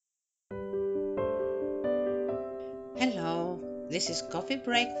Hello, this is Coffee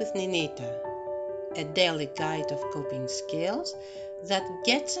Break with Ninita, a daily guide of coping skills that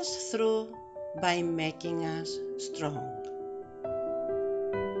gets us through by making us strong.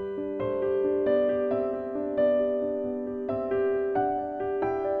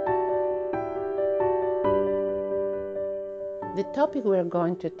 The topic we're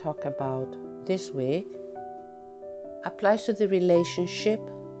going to talk about this week applies to the relationship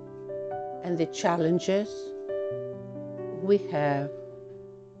and the challenges we have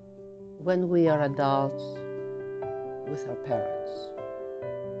when we are adults with our parents.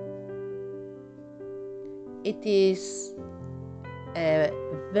 It is a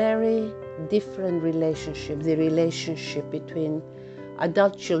very different relationship, the relationship between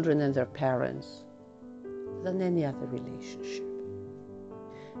adult children and their parents, than any other relationship.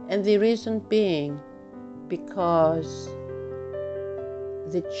 And the reason being because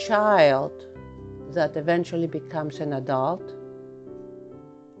the child that eventually becomes an adult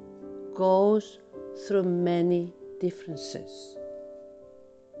goes through many differences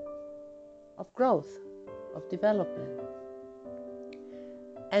of growth, of development.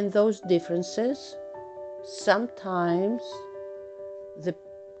 And those differences, sometimes the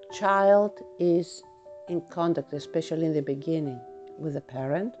child is in contact, especially in the beginning, with the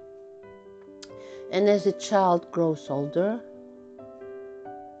parent. And as the child grows older,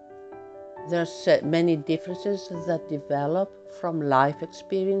 there are many differences that develop from life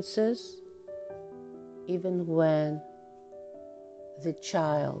experiences, even when the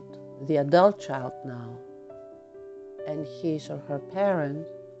child, the adult child now, and his or her parent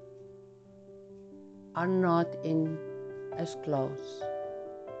are not in as close.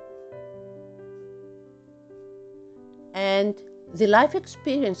 And the life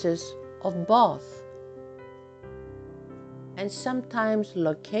experiences of both, and sometimes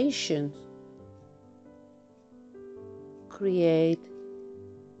locations, create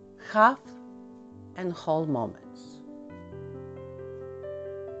half and whole moments.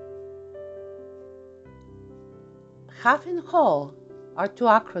 Half and whole are two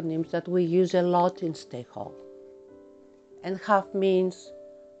acronyms that we use a lot in Stay Whole. And half means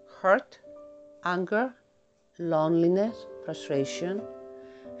hurt, anger, loneliness, frustration,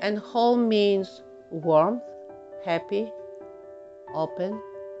 and whole means warmth, happy, open,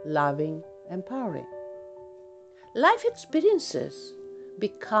 loving, empowering. Life experiences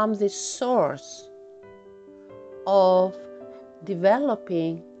become the source of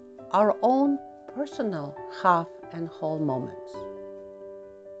developing our own personal half and whole moments.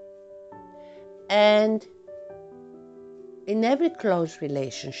 And in every close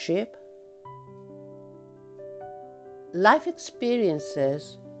relationship, life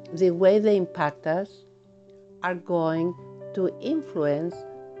experiences, the way they impact us, are going to influence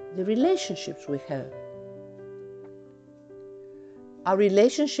the relationships we have. Our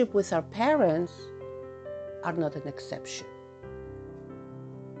relationship with our parents are not an exception.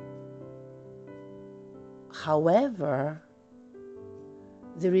 However,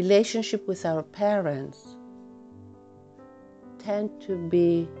 the relationship with our parents tend to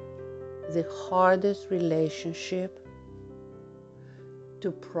be the hardest relationship to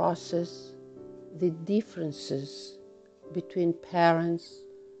process the differences between parents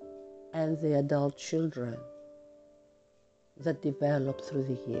and the adult children that develop through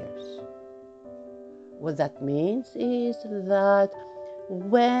the years. What that means is that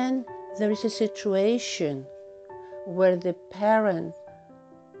when there is a situation where the parents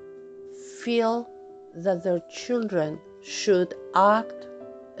feel that their children should act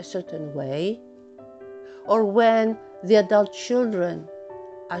a certain way, or when the adult children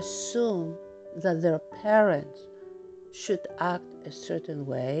assume that their parents should act a certain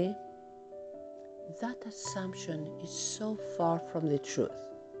way, that assumption is so far from the truth.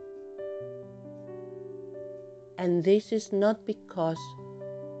 And this is not because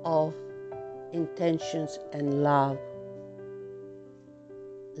of intentions and love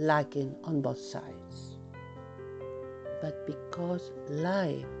lacking on both sides, but because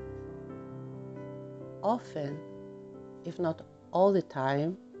life often, if not all the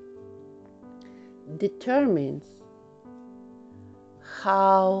time, determines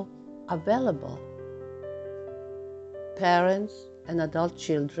how available parents and adult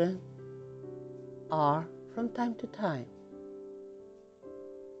children are from time to time.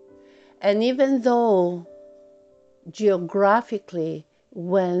 And even though geographically,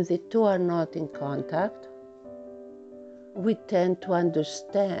 when the two are not in contact, we tend to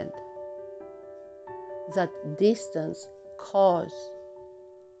understand that distance causes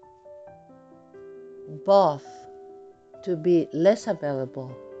both to be less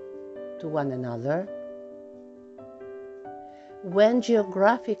available to one another when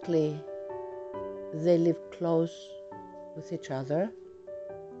geographically they live close with each other,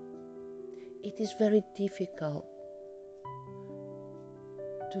 it is very difficult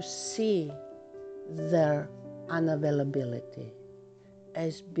to see their unavailability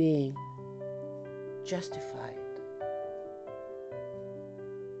as being justified.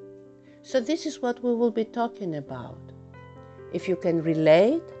 So this is what we will be talking about. If you can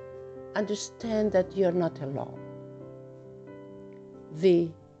relate, understand that you're not alone.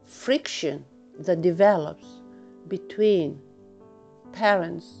 The friction that develops between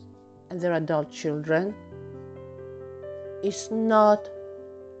parents and their adult children is not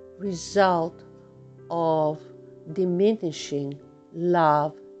result of diminishing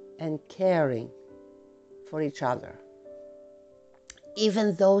love and caring for each other.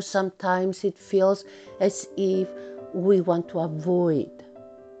 Even though sometimes it feels as if we want to avoid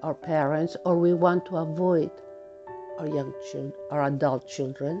our parents or we want to avoid our young children, our adult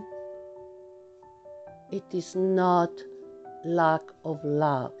children, it is not lack of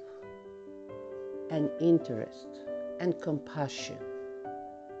love and interest and compassion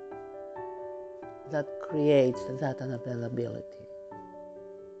that creates that unavailability.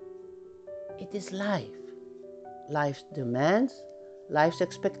 It is life. Life's demands, life's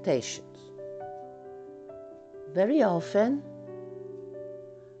expectations. Very often,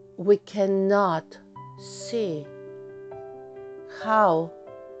 we cannot see how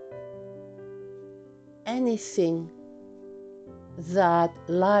anything that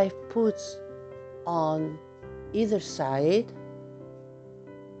life puts on either side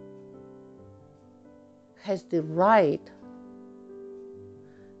has the right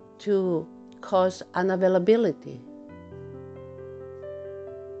to cause unavailability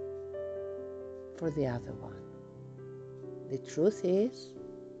for the other one. The truth is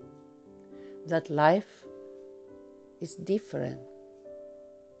that life is different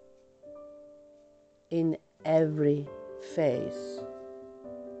in every phase.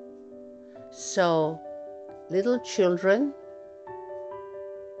 So little children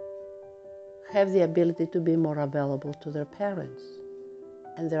have the ability to be more available to their parents,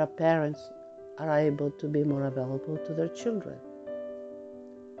 and their parents are able to be more available to their children.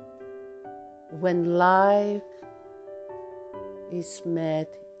 When life is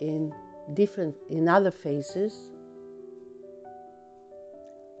met in other phases,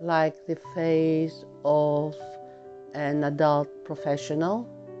 like the phase of an adult professional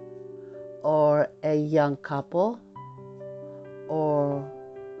or a young couple, or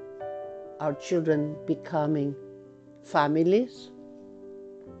our children becoming families,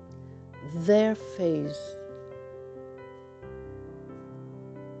 their phase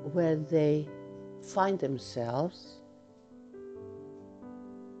where they find themselves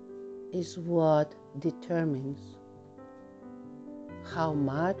is what determines how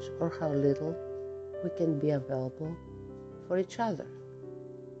much or how little we can be available for each other.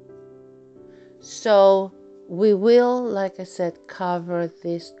 So we will, like I said, cover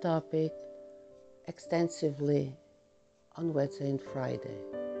this topic extensively on Wednesday and Friday.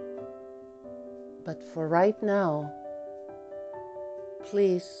 But for right now,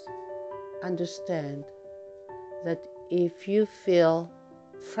 please understand that if you feel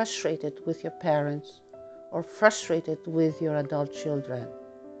frustrated with your parents or frustrated with your adult children,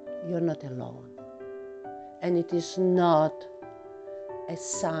 you're not alone. And it is not a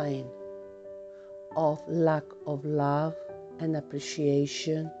sign of lack of love and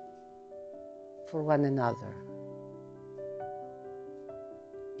appreciation for one another.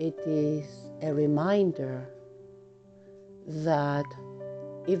 It is a reminder that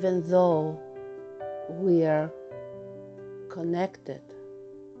even though we are connected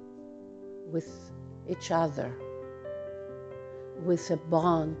with each other with a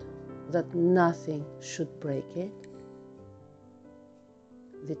bond that nothing should break it,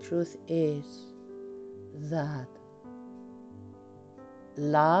 the truth is that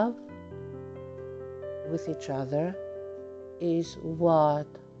love with each other is what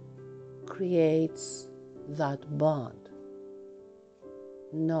creates that bond,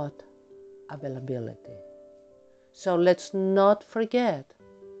 not availability. So let's not forget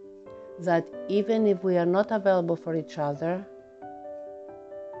that even if we are not available for each other,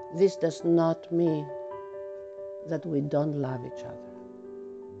 this does not mean that we don't love each other.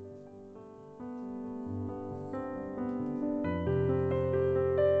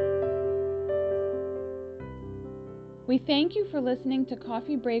 We thank you for listening to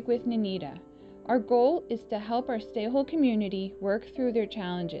Coffee Break with Nanita. Our goal is to help our Stay Whole community work through their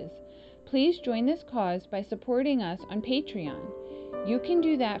challenges. Please join this cause by supporting us on Patreon. You can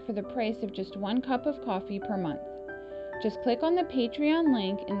do that for the price of just 1 cup of coffee per month. Just click on the Patreon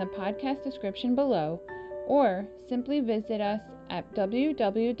link in the podcast description below, or simply visit us at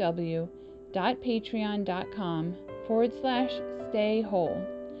www.patreon.com/stay whole.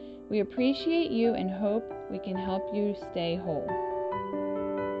 We appreciate you and hope we can help you stay whole.